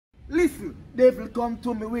devil come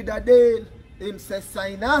to me with a deal. Him say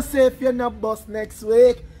sign and say if you're not bust next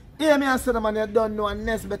week. Hear me and say the man you don't know and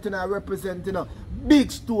next better I represent, you know.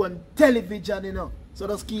 Big Stone television, you know. So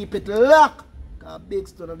just keep it locked. Cause Big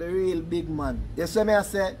Stone is the real big man. You see me I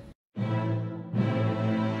say?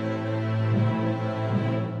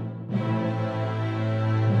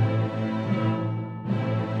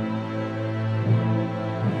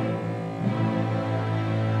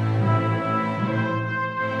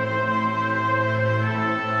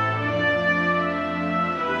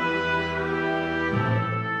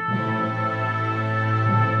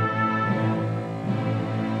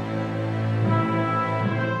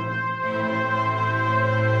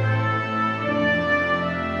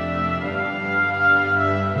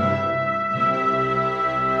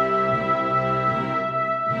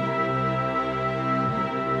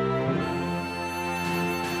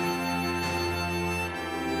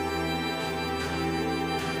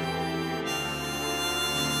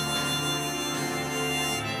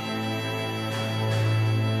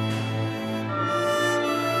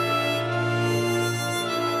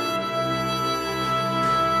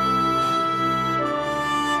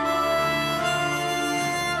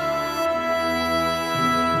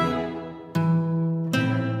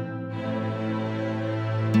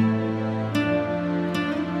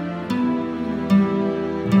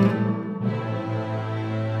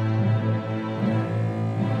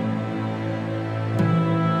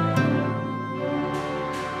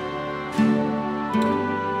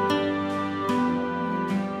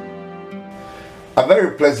 A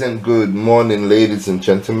very pleasant good morning, ladies and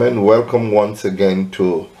gentlemen. Welcome once again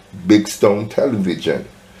to Big Stone Television.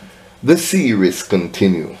 The series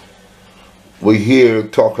continue. We're here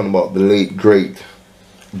talking about the late great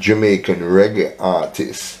Jamaican reggae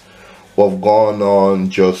artists who have gone on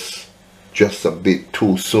just a bit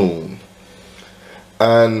too soon.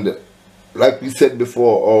 And like we said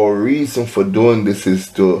before, our reason for doing this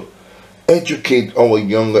is to educate our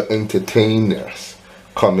younger entertainers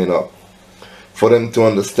coming up, for them to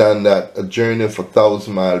understand that a journey of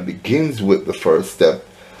 1,000 miles begins with the first step,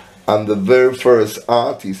 and the very first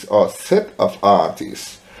artists or set of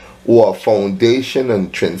artists who are foundation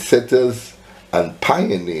and trendsetters and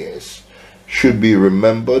pioneers should be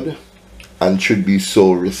remembered and should be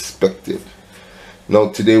so respected. Now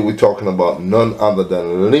today we're talking about none other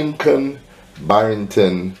than Lincoln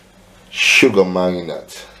Barrington Sugar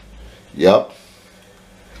Minott. Yep,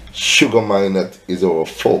 Sugar Minott is our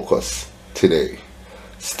focus today.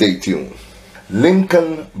 Stay tuned.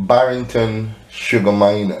 Lincoln Barrington Sugar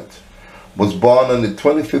Minott was born on the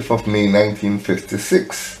 25th of May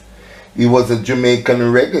 1956. He was a Jamaican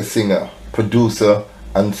reggae singer, producer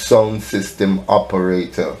and sound system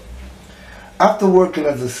operator. After working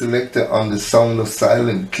as a selector on the Sound of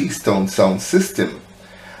Silent Kingston sound system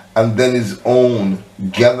and then his own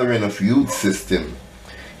Gathering of Youth system,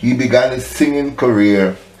 he began his singing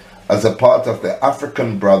career as a part of the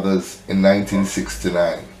African Brothers in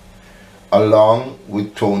 1969, along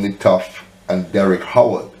with Tony Tuff and Derek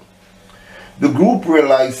Howard. The group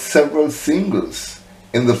released several singles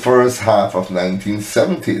in the first half of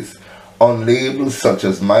 1970s on labels such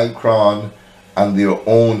as Micron and their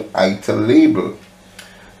own ITA label,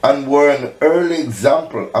 and were an early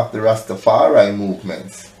example of the Rastafari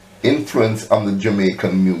movement's influence on the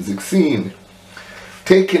Jamaican music scene,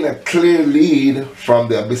 taking a clear lead from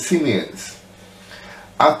the Abyssinians.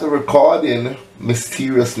 After recording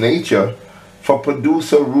Mysterious Nature for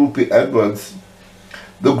producer Rupie Edwards,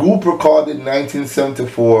 the group recorded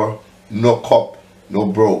 1974 No Cup, No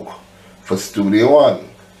Broke for Studio One,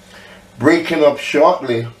 breaking up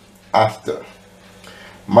shortly after.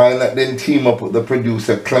 Minott then teamed up with the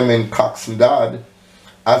producer Clement Coxon Dodd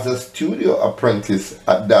as a studio apprentice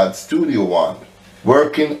at Dodd Studio One,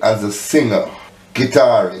 working as a singer,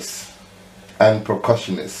 guitarist and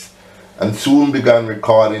percussionist, and soon began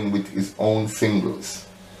recording with his own singles.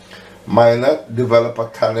 Minott developed a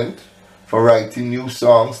talent for writing new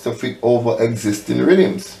songs to fit over existing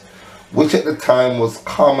rhythms, which at the time was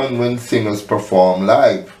common when singers perform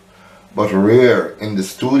live, but rare in the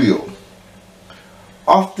studio,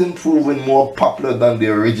 often proving more popular than the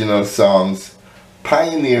original songs,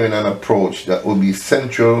 pioneering an approach that would be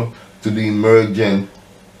central to the emergent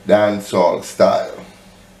dancehall style.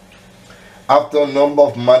 After a number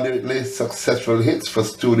of moderately successful hits for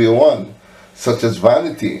Studio One, such as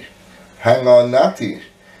Vanity, Hang On Natty,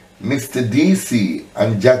 Mr. DC,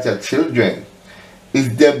 and Jaja Children, his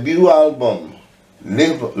debut album,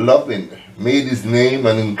 Live Lovin', made his name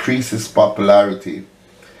and increased his popularity,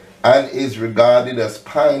 and is regarded as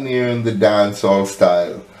pioneering the dancehall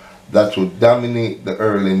style that would dominate the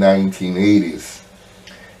early 1980s.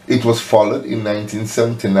 It was followed in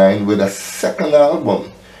 1979 with a second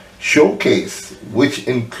album, Showcase, which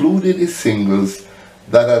included his singles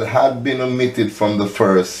that had been omitted from the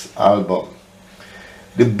first album.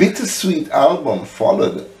 The Bittersweet album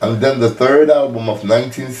followed, and then the third album of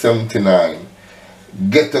 1979,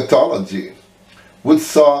 Ghettoology, which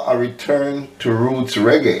saw a return to roots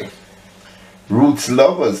reggae. Roots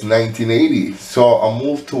Lovers 1980 saw a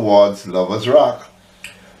move towards Lovers Rock,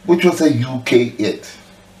 which was a UK hit.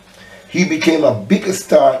 He became a bigger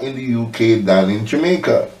star in the UK than in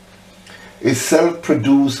Jamaica. His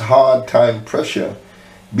self-produced Hard Time Pressure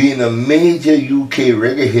being a major UK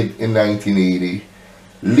reggae hit in 1980,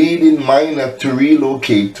 leading Minott to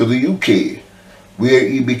relocate to the UK, where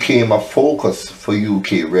he became a focus for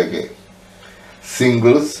UK reggae.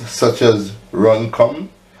 Singles such as Run Come,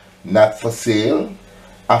 Not For Sale,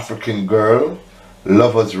 African Girl,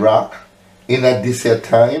 Lovers Rock, In a Desert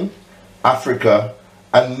Time, Africa,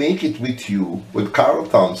 and Make It With You with Carl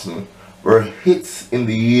Thompson were hits in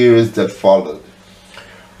the years that followed.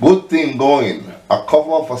 Good Thing Going, a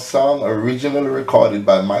cover of a song originally recorded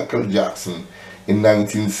by Michael Jackson in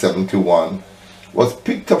 1971, was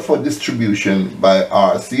picked up for distribution by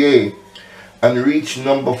RCA and reached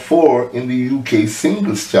number 4 in the UK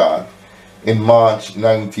singles chart in March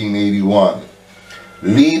 1981,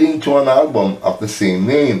 leading to an album of the same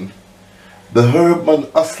name. The Herb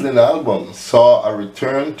Hustlin' album saw a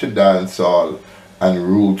return to dancehall and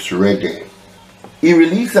roots reggae. He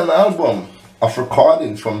released an album of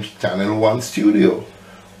recordings from Channel 1 studio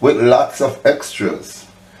with lots of extras.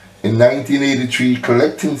 In 1983,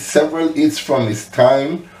 collecting several hits from his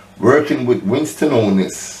time working with Winston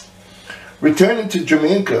Onis. Returning to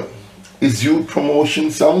Jamaica, his youth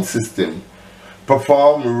promotion sound system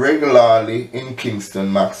performed regularly in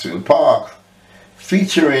Kingston, Maxwell Park,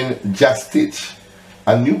 featuring Jastich,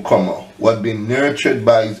 a newcomer who had been nurtured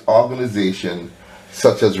by his organization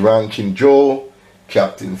such as Rankin Joe,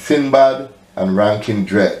 Captain Sinbad, and Rankin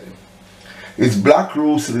Dread. His Black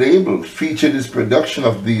Roots label featured his production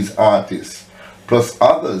of these artists, plus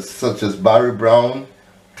others such as Barry Brown,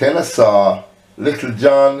 Tenasaw, Little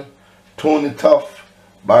John, Tony Tuff,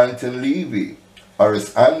 Barrington Levy,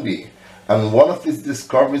 Horace Andy, and one of his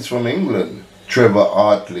discoveries from England, Trevor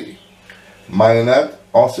Hartley. Minott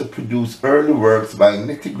also produced early works by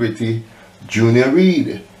Nitty Gritty, Junior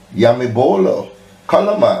Reid, Yami Bolo,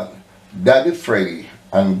 Colorman, Daddy Freddy,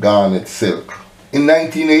 and Garnet Silk. In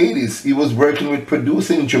 1980s, he was working with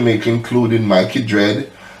producers in Jamaica including Mikey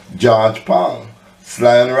Dread, George Pong,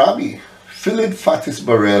 Sly and Robbie, Philip Fatis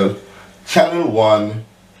Burrell, Channel 1,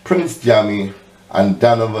 Prince Jammy, and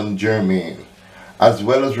Donovan Germain, as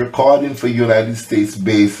well as recording for United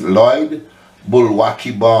States-based Lloyd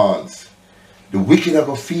Bulwacky Barnes. The Wicked I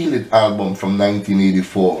Go Feel It album from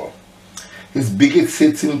 1984. His biggest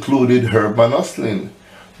hits included Herb Hustlin',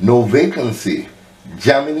 No Vacancy,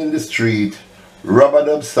 Jamming in the Street, Rubber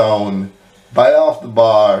Dub Sound, Buy Off the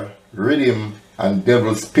Bar, Rhythm, and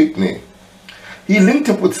Devil's Picnic. He linked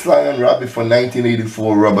up with Sly and Robbie for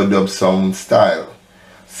 1984 Rubber Dub Sound Style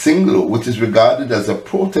single, which is regarded as a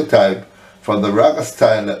prototype for the ragga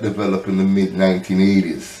style that developed in the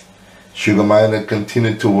mid-1980s. Sugar Minott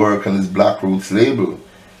continued to work on his Black Roots label,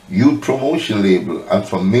 youth promotion label, and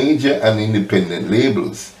for major and independent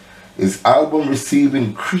labels. His album received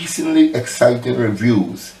increasingly exciting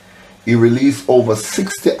reviews. He released over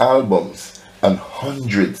 60 albums and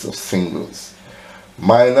hundreds of singles.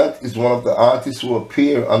 Minott is one of the artists who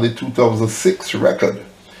appear on the 2006 record,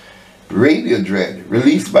 Radio Dread,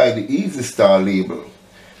 released by the Easy Star label.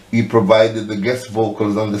 He provided the guest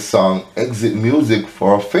vocals on the song Exit Music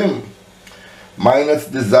for a Film. Minott's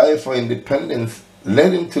desire for independence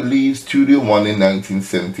led him to leave Studio One in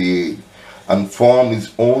 1978 and form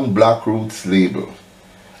his own Black Roots label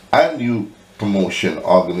and youth promotion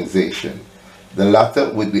organization, the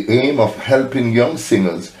latter with the aim of helping young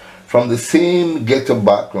singers from the same ghetto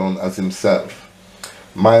background as himself.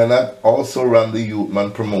 Minott also ran the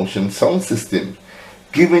Youthman promotion sound system,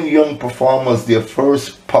 giving young performers their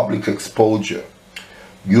first public exposure.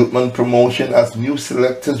 Youthman promotion has new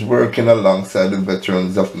selectors working alongside the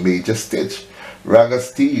veterans of Major Stitch, Ragga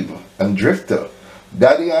Steve, and Drifter,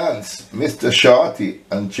 Daddy Hans, Mr. Shorty,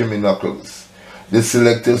 and Jimmy Knuckles. The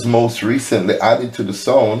selectors most recently added to the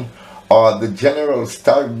sound are the General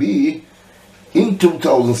Star B in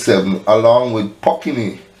 2007, along with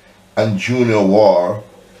Puckini and Junior War,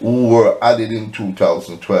 who were added in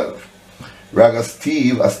 2012. Ragga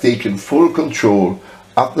Steve has taken full control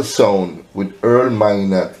of the sound with Earl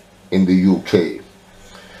Minott in the UK.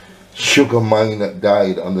 Sugar Minott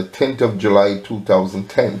died on the 10th of July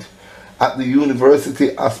 2010 at the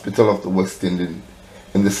University Hospital of the West Indies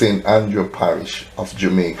in the St. Andrew parish of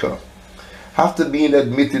Jamaica. After being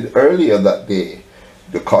admitted earlier that day,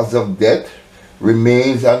 the cause of death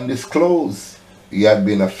remains undisclosed. He had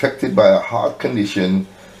been affected by a heart condition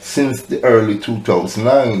since the early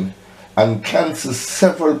 2009 and cancelled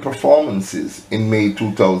several performances in May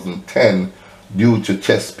 2010 due to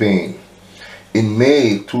chest pain. In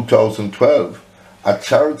May 2012, a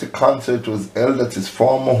charity concert was held at his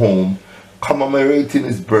former home commemorating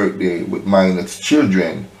his birthday with Minott's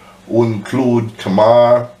children, who include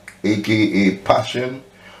Tamar, aka Passion,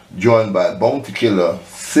 joined by Bounty Killer,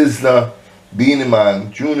 Sizzler, Beanie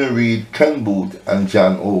Man, Junior Reid, Ken Booth, and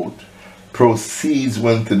John Oates. Proceeds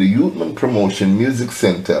went to the Youthman Promotion Music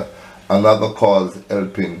Center and other cause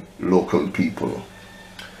helping local people.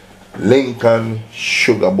 Lincoln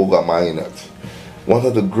Sugar Minott, one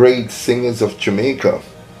of the great singers of Jamaica,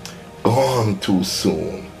 gone too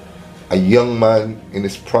soon. A young man in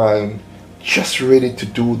his prime, just ready to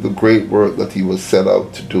do the great work that he was set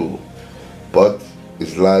out to do. But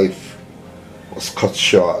his life was cut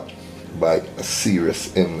short by a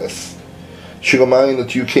serious illness. Sugar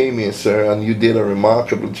Minott, you came here, sir, and you did a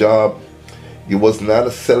remarkable job. You was not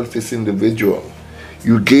a selfish individual.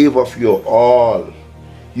 You gave of your all.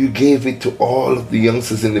 You gave it to all of the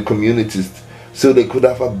youngsters in the communities so they could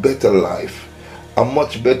have a better life. A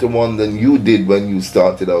much better one than you did when you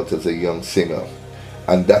started out as a young singer.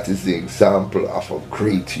 And that is the example of a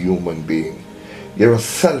great human being. You're a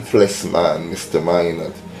selfless man, Mr.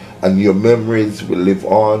 Minott, and your memories will live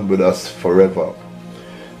on with us forever.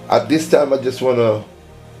 At this time, I just want to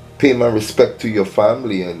pay my respect to your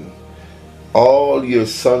family and all your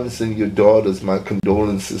sons and your daughters. My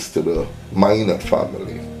condolences to the Minott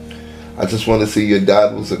family. I just want to say your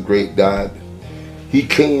dad was a great dad. He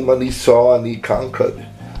came and he saw and he conquered,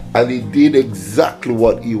 and he did exactly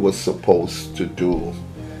what he was supposed to do.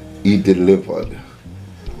 He delivered.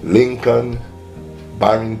 Lincoln,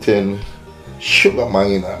 Barrington, Sugar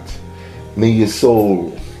Minott, may your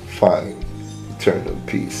soul find eternal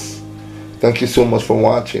peace. Thank you so much for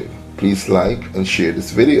watching. Please like and share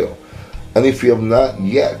this video. And if you have not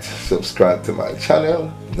yet subscribed to my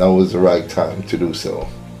channel, now is the right time to do so.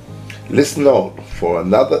 Listen out for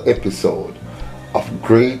another episode of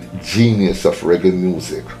great genius of reggae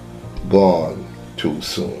music, gone too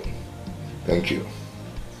soon. Thank you.